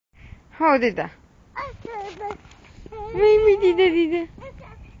ها دیده می دیده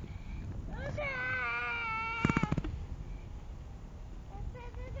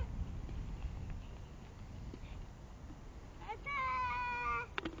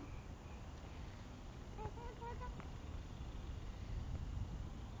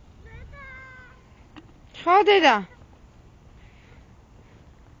ها دیده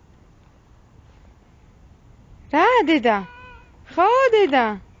را دیده ها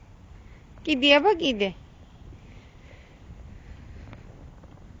دیده gidiyor bak gidi.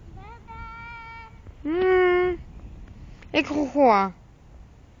 Ik gooi.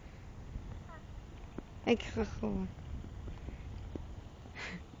 Ik gooi.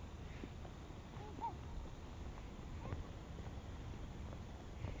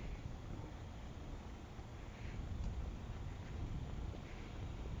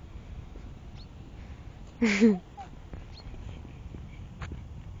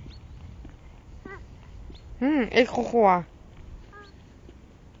 Ik gooi.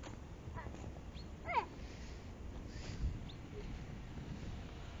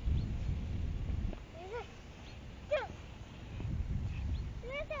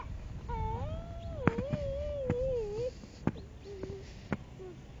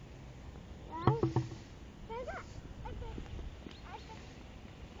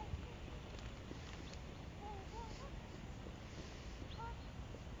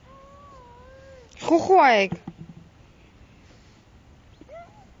 Gooi ik.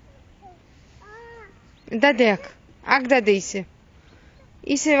 Dadek. Ak dadeyse.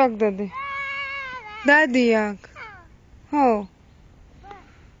 İse bak dadı. Dadıyak. Ho.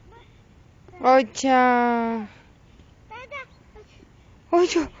 Ocha.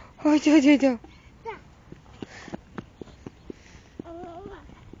 Ocha. Ocha.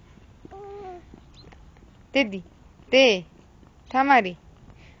 Dedi. De. Tamari.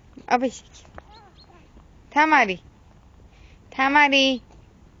 Abeşik. Tamari.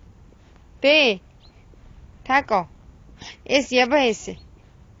 De. Tako. Es yaba ese.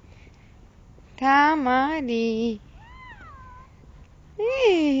 Tamari.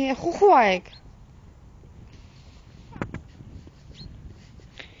 Jujuaek.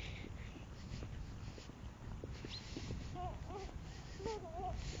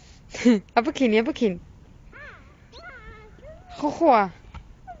 Abakin. Jujua.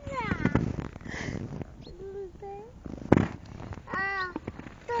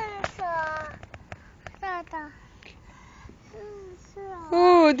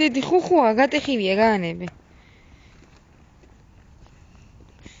 Oh, dedi jujua, gata jibia gane be.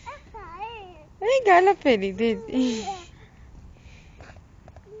 Ay, gala peli, dedi.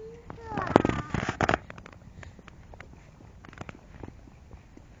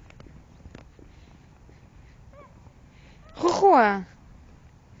 Jujua.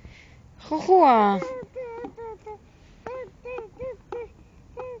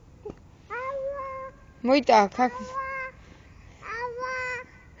 Muito caco.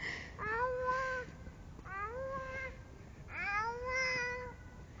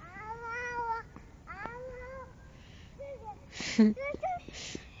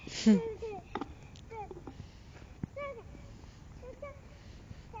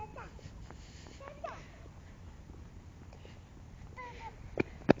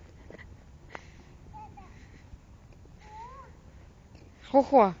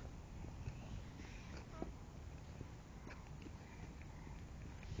 Jujua.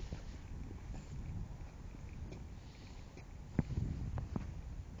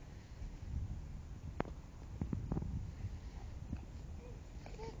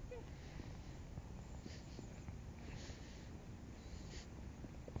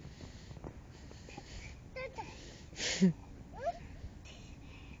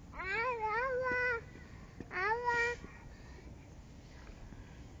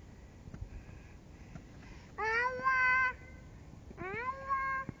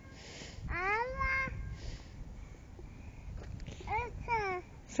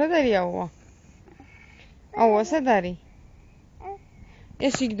 Sadari ovo sadari.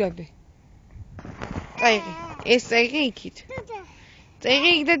 Esigdadi. Წაიღე იქით. წაიღე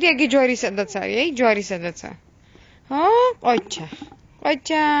იქ და დიაგი ჯვარი სადაც არის? აი ჯვარი სადაც არის? ჰა? ყოჩა.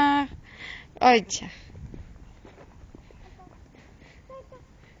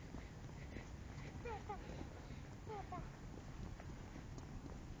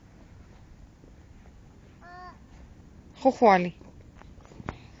 ხუხვალი.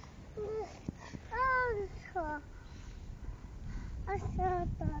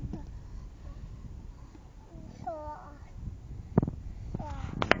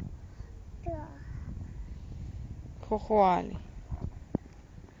 ხუხვალი.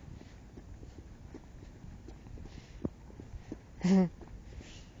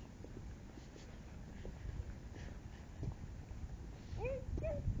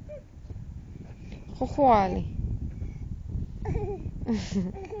 ხუხვალი.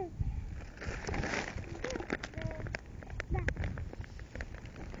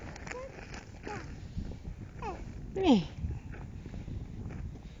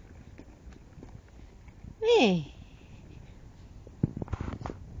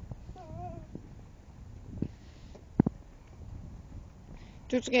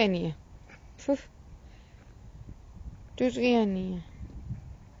 Ჭუჭყიანია. ფუფ. ჭუჭყიანია.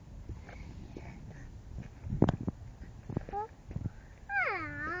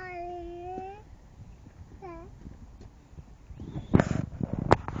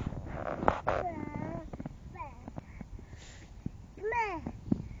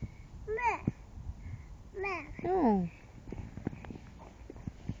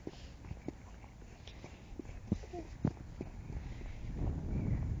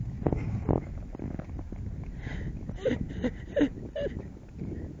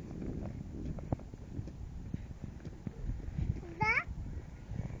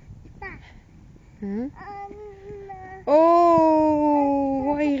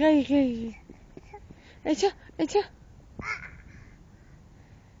 Oh, ay. Echa.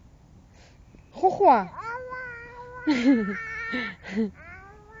 Jujuá.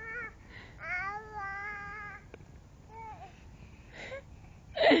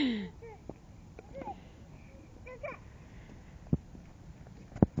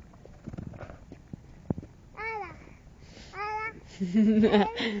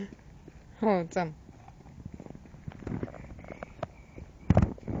 Oh, tam.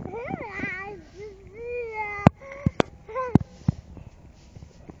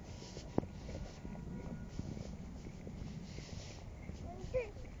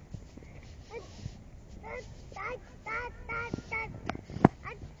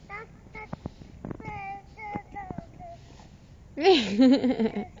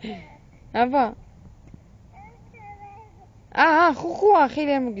 აბა ხუხუა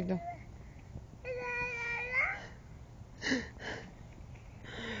ხილი არ მოგიდო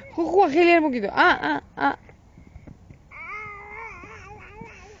ხუხუა ხილი არ მოგიდო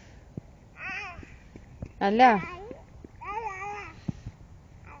ალა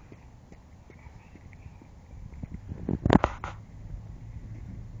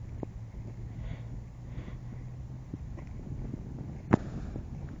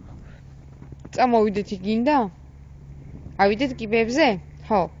წამოვიდეთ გინდა? ავიდეთ კიბეებზე?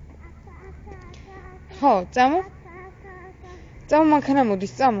 ხო, წამო მანქანა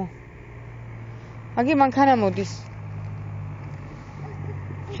მოდის, წამო. აგი მანქანა მოდის.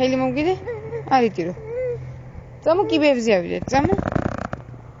 ხელი მომგიდე? არიტირო. წამო კიბეებზე ავიდეთ, წამო.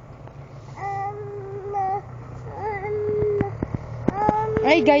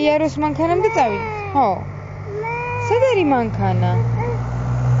 აი გაიაროს მანქანამდე წავიდეთ. ხო. სად არის მანქანა?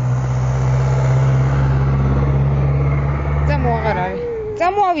 წამო აღარ არის.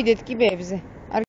 წამო ავიდეთ კიბეებზე.